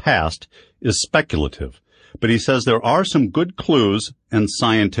distant past is speculative, but he says there are some good clues and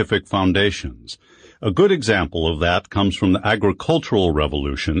scientific foundations. A good example of that comes from the agricultural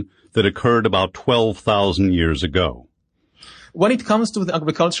revolution that occurred about 12,000 years ago. when it comes to the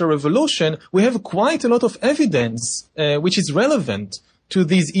agricultural revolution, we have quite a lot of evidence which is relevant to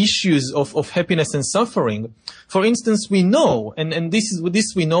these issues of happiness and suffering. For instance, we know, and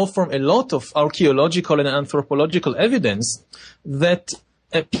this we know from a lot of archaeological and anthropological evidence, that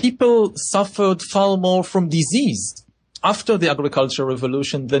people suffered far more from disease after the agricultural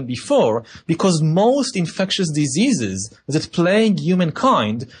revolution than before, because most infectious diseases that plague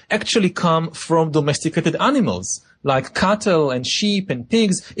humankind actually come from domesticated animals, like cattle and sheep and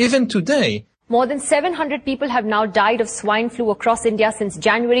pigs. Even today, more than 700 people have now died of swine flu across India since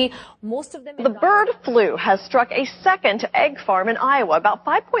January. Most of them... The bird flu has struck a second egg farm in Iowa. About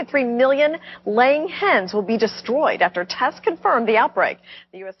 5.3 million laying hens will be destroyed after tests confirmed the outbreak.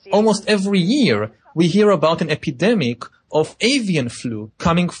 The USDA... Almost every year, we hear about an epidemic of avian flu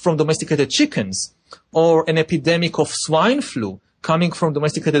coming from domesticated chickens, or an epidemic of swine flu coming from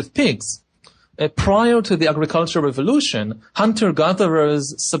domesticated pigs. Prior to the agricultural revolution,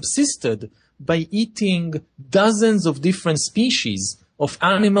 hunter-gatherers subsisted by eating dozens of different species of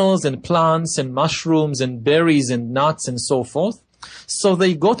animals and plants and mushrooms and berries and nuts and so forth. So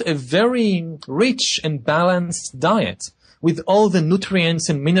they got a very rich and balanced diet with all the nutrients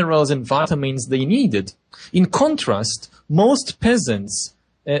and minerals and vitamins they needed. In contrast, most peasants,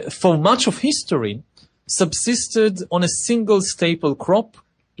 for much of history, subsisted on a single staple crop,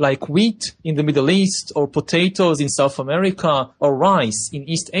 like wheat in the Middle East, or potatoes in South America, or rice in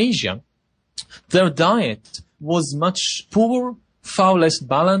East Asia. Their diet was much poorer, far less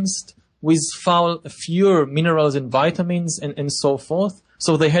balanced, with far fewer minerals and vitamins and so forth.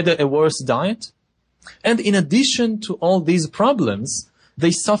 So they had a worse diet. And in addition to all these problems,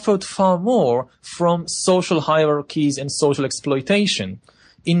 they suffered far more from social hierarchies and social exploitation.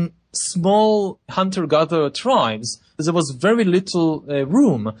 In small hunter-gatherer tribes, there was very little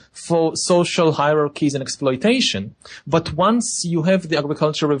room for social hierarchies and exploitation. But once you have the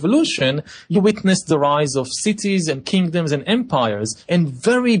agricultural revolution, you witness the rise of cities and kingdoms and empires, and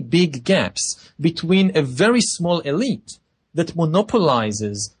very big gaps between a very small elite that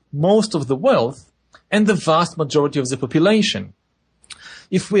monopolizes most of the wealth and the vast majority of the population.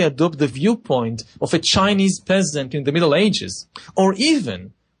 If we adopt the viewpoint of a Chinese peasant in the Middle Ages, or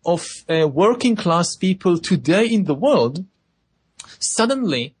even of working class people today in the world,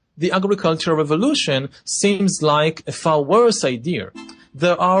 suddenly the agricultural revolution seems like a far worse idea.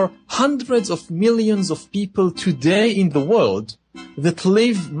 There are hundreds of millions of people today in the world that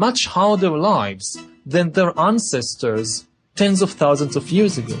live much harder lives than their ancestors tens of thousands of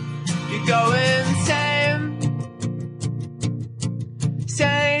years ago. You go insane,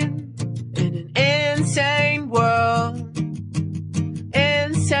 sane, in an insane world.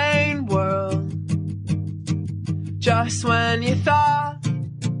 Insane world. Just when you thought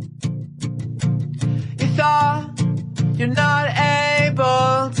you're not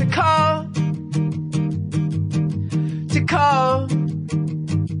able to cope,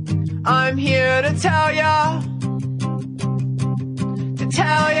 I'm here to tell ya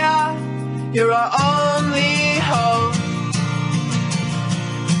you're our only hope.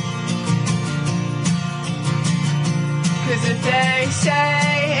 Cause if they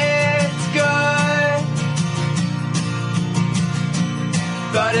say it's good,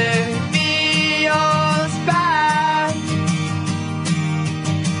 but it feels bad,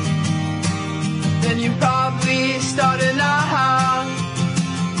 then you probably started now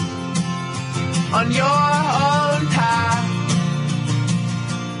on your own path.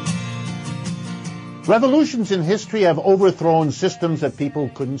 Revolutions in history have overthrown systems that people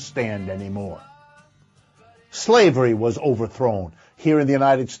couldn't stand anymore. Slavery was overthrown. Here in the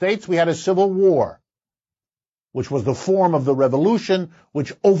United States, we had a civil war, which was the form of the revolution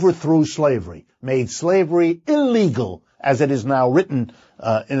which overthrew slavery, made slavery illegal, as it is now written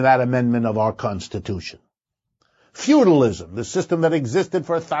in that amendment of our Constitution. Feudalism, the system that existed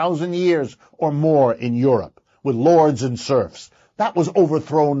for 1,000 years or more in Europe, with lords and serfs, that was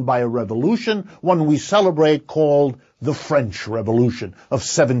overthrown by a revolution, one we celebrate, called the French Revolution of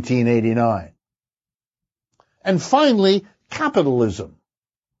 1789. And finally, capitalism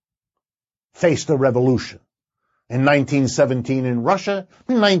faced a revolution. In 1917 in Russia,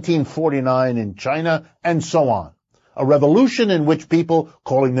 in 1949 in China, and so on. A revolution in which people,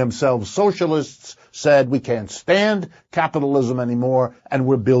 calling themselves socialists, said we can't stand capitalism anymore and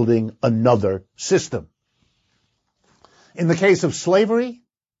we're building another system. In the case of slavery,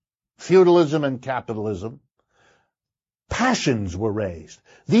 feudalism, and capitalism, passions were raised.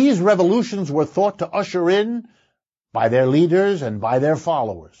 These revolutions were thought to usher in, by their leaders and by their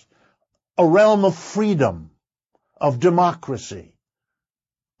followers, a realm of freedom, of democracy,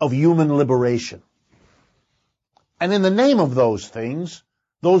 of human liberation. And in the name of those things,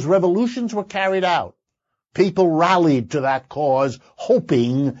 those revolutions were carried out. People rallied to that cause,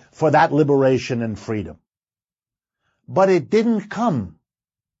 hoping for that liberation and freedom. But it didn't come.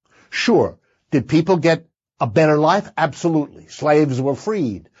 Sure, did people get a better life? Absolutely. Slaves were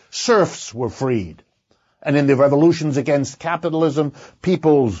freed. Serfs were freed. And in the revolutions against capitalism,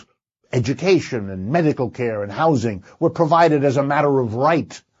 people's education and medical care and housing were provided as a matter of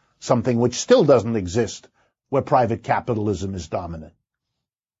right, something which still doesn't exist where private capitalism is dominant.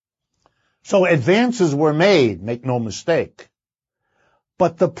 So advances were made, make no mistake.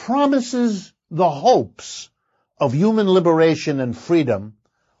 But the promises, the hopes of human liberation and freedom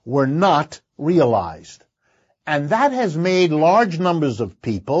were not realized. And that has made large numbers of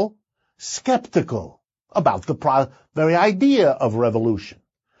people skeptical about the very idea of revolution.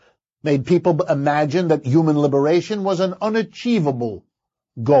 Made people imagine that human liberation was an unachievable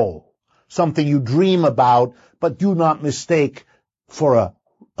goal, something you dream about but do not mistake for a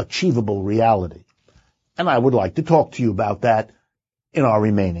achievable reality. And I would like to talk to you about that in our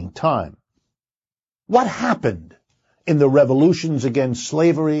remaining time. What happened in the revolutions against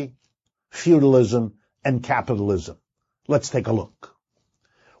slavery, feudalism, and capitalism? Let's take a look.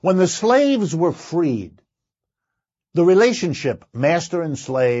 When the slaves were freed, the relationship master and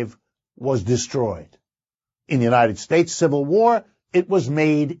slave was destroyed. In the United States Civil War, it was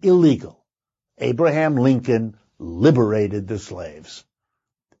made illegal. Abraham Lincoln liberated the slaves.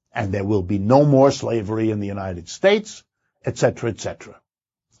 And there will be no more slavery in the United States, etc., etc.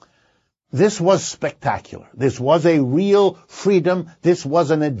 This was spectacular. This was a real freedom. This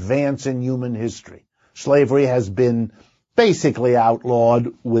was an advance in human history. Slavery has been basically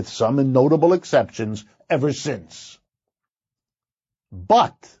outlawed, with some notable exceptions, ever since.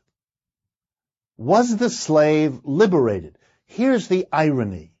 But was the slave liberated? Here's the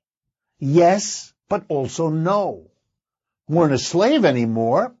irony. Yes, but also no. Weren't a slave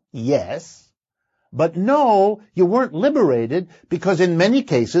anymore? Yes. But no, you weren't liberated, because in many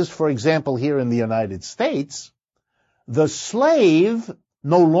cases, for example, here in the United States, the slave,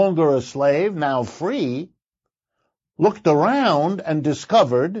 no longer a slave, now free, looked around and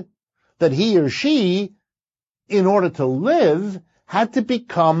discovered that he or she, in order to live, had to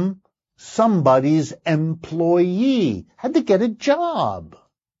become somebody's employee, had to get a job.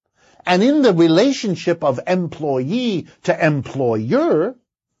 And in the relationship of employee to employer,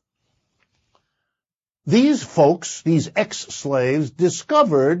 these folks, these ex-slaves,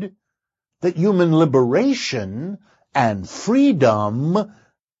 discovered that human liberation and freedom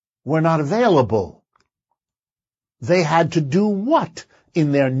were not available. They had to do what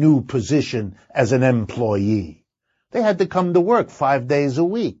in their new position as an employee? They had to come to work 5 days a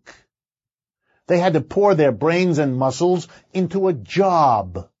week. They had to pour their brains and muscles into a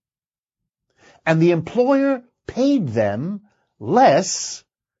job. And the employer paid them less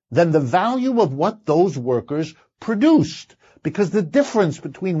than the value of what those workers produced, because the difference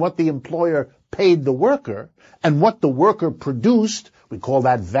between what the employer paid the worker and what the worker produced, we call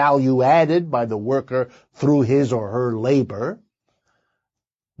that value added by the worker through his or her labor,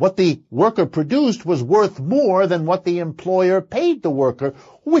 what the worker produced was worth more than what the employer paid the worker,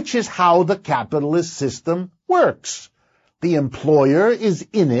 which is how the capitalist system works. The employer is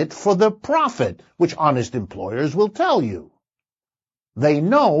in it for the profit, which honest employers will tell you. They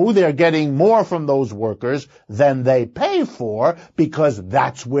know they're getting more from those workers than they pay for, because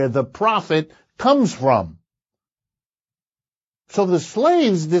that's where the profit comes from. So the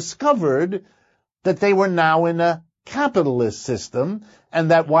slaves discovered that they were now in a capitalist system,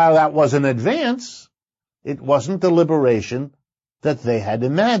 and that while that was an advance, it wasn't the liberation that they had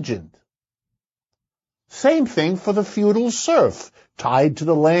imagined. Same thing for the feudal serf, tied to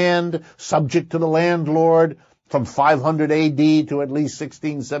the land, subject to the landlord. From 500 AD to at least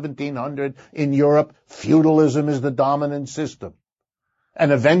 1700 in Europe, feudalism is the dominant system.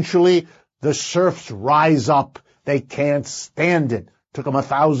 And eventually, the serfs rise up. They can't stand it. Took them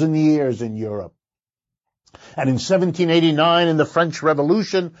 1,000 years in Europe. And in 1789, in the French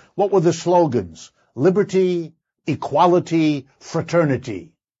Revolution, what were the slogans? Liberty, equality,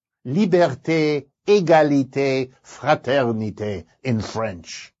 fraternity. Liberté, égalité, fraternité in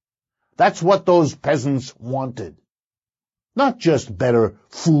French. That's what those peasants wanted. Not just better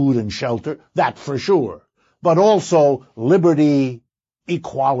food and shelter, that for sure, but also liberty,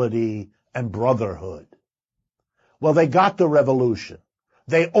 equality, and brotherhood. Well, they got the revolution.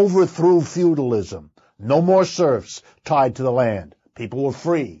 They overthrew feudalism. No more serfs tied to the land. People were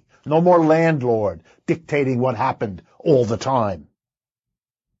free. No more landlord dictating what happened all the time.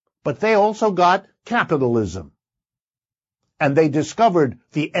 But they also got capitalism. And they discovered,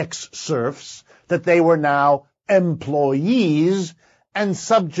 the ex-serfs, that they were now employees and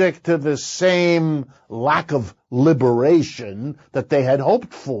subject to the same lack of liberation that they had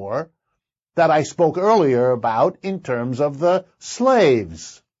hoped for that I spoke earlier about in terms of the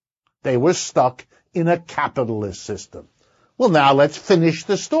slaves. They were stuck in a capitalist system. Well, now let's finish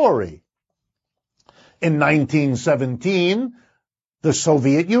the story. In 1917, the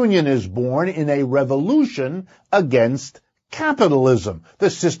Soviet Union is born in a revolution against capitalism, the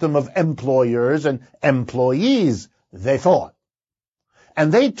system of employers and employees, they thought.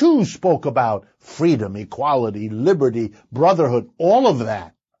 And they too spoke about freedom, equality, liberty, brotherhood, all of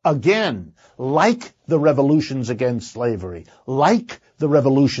that. Again, like the revolutions against slavery, like the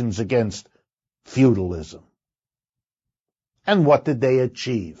revolutions against feudalism. And what did they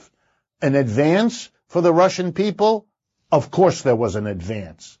achieve? An advance for the Russian people? Of course there was an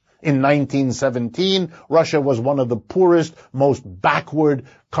advance. In 1917, Russia was one of the poorest, most backward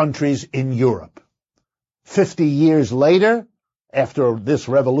countries in Europe. 50 years later, after this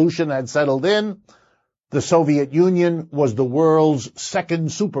revolution had settled in, the Soviet Union was the world's second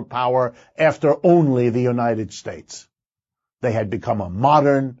superpower after only the United States. They had become a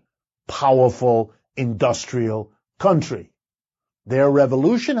modern, powerful, industrial country. Their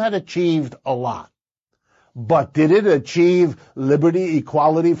revolution had achieved a lot. But did it achieve liberty,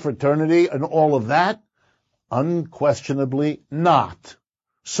 equality, fraternity, and all of that? Unquestionably not.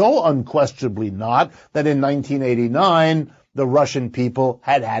 So unquestionably not that in 1989, the Russian people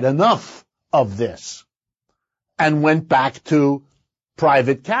had had enough of this and went back to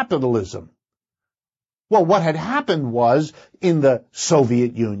private capitalism. Well, what had happened was in the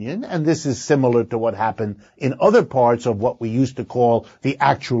Soviet Union, and this is similar to what happened in other parts of what we used to call the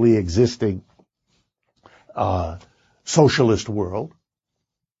actually existing socialist world,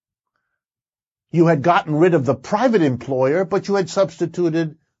 you had gotten rid of the private employer, but you had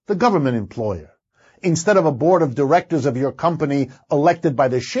substituted the government employer. Instead of a board of directors of your company elected by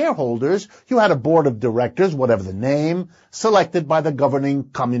the shareholders, you had a board of directors, whatever the name, selected by the governing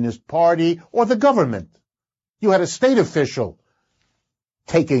Communist Party or the government. You had a state official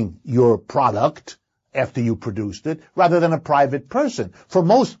taking your product after you produced it, rather than a private person. For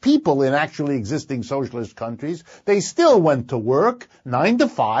most people in actually existing socialist countries, they still went to work 9 to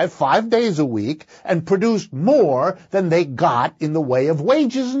 5, 5 days a week, and produced more than they got in the way of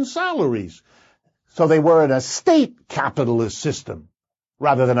wages and salaries. So they were in a state capitalist system,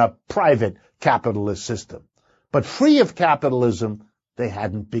 rather than a private capitalist system. But free of capitalism, they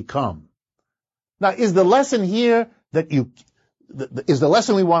hadn't become. Now, is the lesson here that is the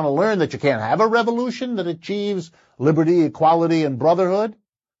lesson we want to learn that you can't have a revolution that achieves liberty, equality, and brotherhood?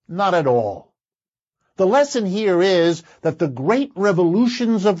 Not at all. The lesson here is that the great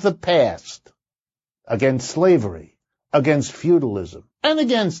revolutions of the past, against slavery, against feudalism, and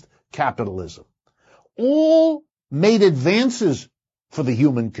against capitalism, all made advances for the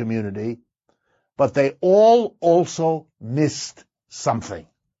human community, but they all also missed something.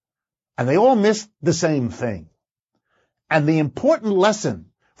 And they all missed the same thing. And the important lesson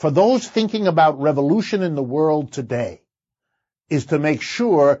for those thinking about revolution in the world today is to make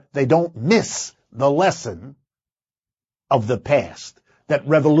sure they don't miss the lesson of the past, that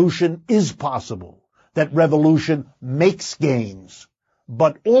revolution is possible, that revolution makes gains,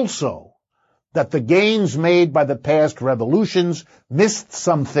 but also that the gains made by the past revolutions missed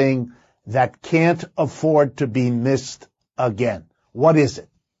something that can't afford to be missed again. What is it?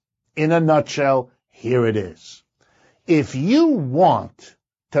 In a nutshell, here it is. If you want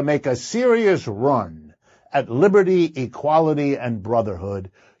to make a serious run at liberty, equality, and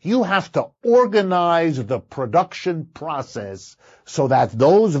brotherhood, you have to organize the production process so that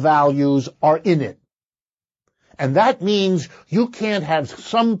those values are in it. And that means you can't have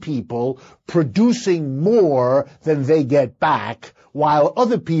some people producing more than they get back, while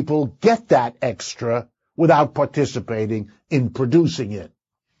other people get that extra without participating in producing it.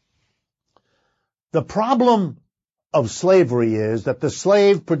 The problem of slavery is that the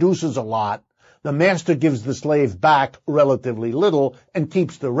slave produces a lot, the master gives the slave back relatively little, and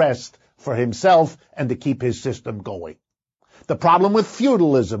keeps the rest for himself and to keep his system going. The problem with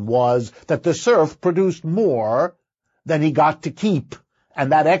feudalism was that the serf produced more than he got to keep,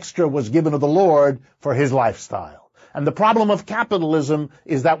 and that extra was given to the Lord for his lifestyle. And the problem of capitalism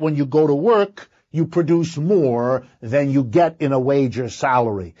is that when you go to work, you produce more than you get in a wage or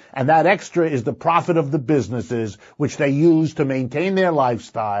salary. And that extra is the profit of the businesses, which they use to maintain their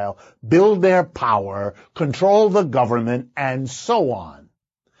lifestyle, build their power, control the government, and so on.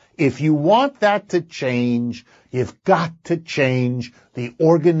 If you want that to change, you've got to change the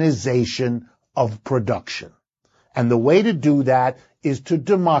organization of production. And the way to do that is to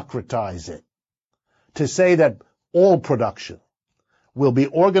democratize it. to say that all production will be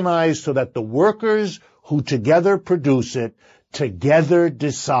organized so that the workers who together produce it together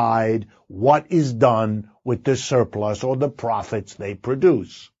decide what is done with the surplus or the profits they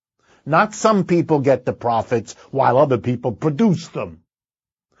produce. Not some people get the profits while other people produce them.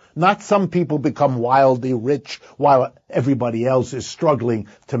 Not some people become wildly rich while everybody else is struggling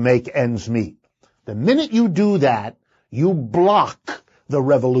to make ends meet. The minute you do that, you block the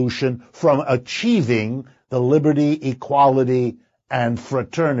revolution from achieving the liberty, equality, and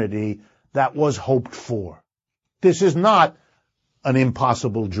fraternity that was hoped for. This is not an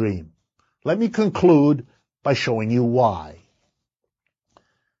impossible dream. Let me conclude by showing you why.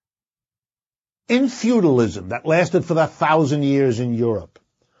 In feudalism that lasted for 1,000 years in Europe,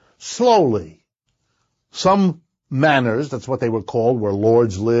 slowly, some manors, that's what they were called, where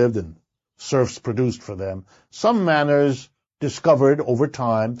lords lived and serfs produced for them, some manors discovered over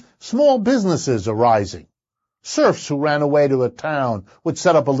time small businesses arising. Serfs who ran away to a town would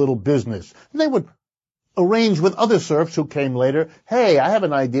set up a little business. And they would arrange with other serfs who came later, hey, I have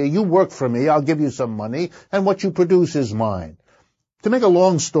an idea, you work for me, I'll give you some money, and what you produce is mine. To make a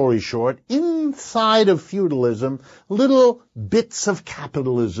long story short, inside of feudalism, little bits of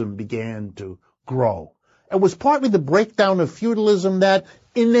capitalism began to grow. It was partly the breakdown of feudalism that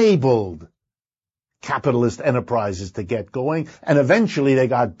enabled capitalist enterprises to get going, and eventually they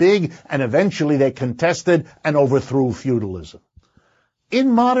got big, and eventually they contested and overthrew feudalism. In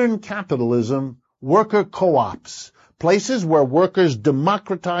modern capitalism, worker co-ops, places where workers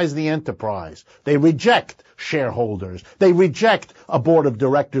democratize the enterprise. They reject shareholders. They reject a board of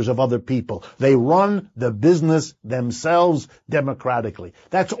directors of other people. They run the business themselves democratically.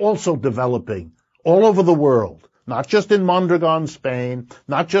 That's also developing all over the world, not just in Mondragon, Spain,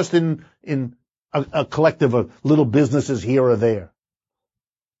 not just in a collective of little businesses here or there.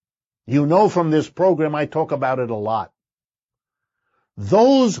 You know from this program I talk about it a lot.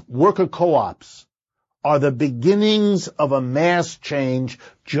 Those worker co-ops are the beginnings of a mass change,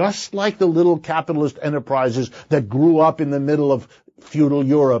 just like the little capitalist enterprises that grew up in the middle of feudal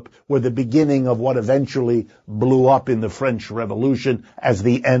Europe were the beginning of what eventually blew up in the French Revolution as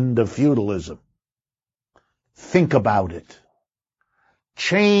the end of feudalism. Think about it.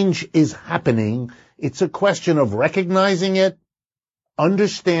 Change is happening. It's a question of recognizing it,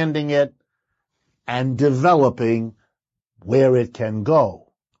 understanding it, and developing where it can go.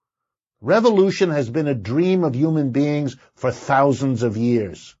 Revolution has been a dream of human beings for thousands of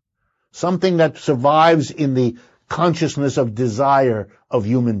years, something that survives in the consciousness of desire of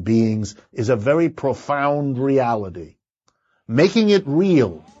human beings is a very profound reality. Making it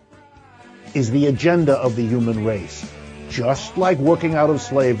real is the agenda of the human race, just like working out of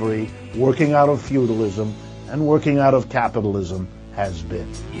slavery, working out of feudalism, and working out of capitalism has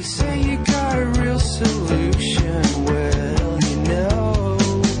been. You say you got a real solution, well, you know,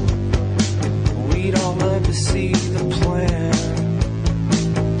 we'd all love to see the plan.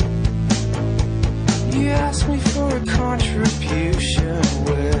 You asked me for a contribution,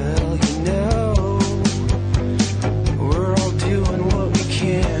 well,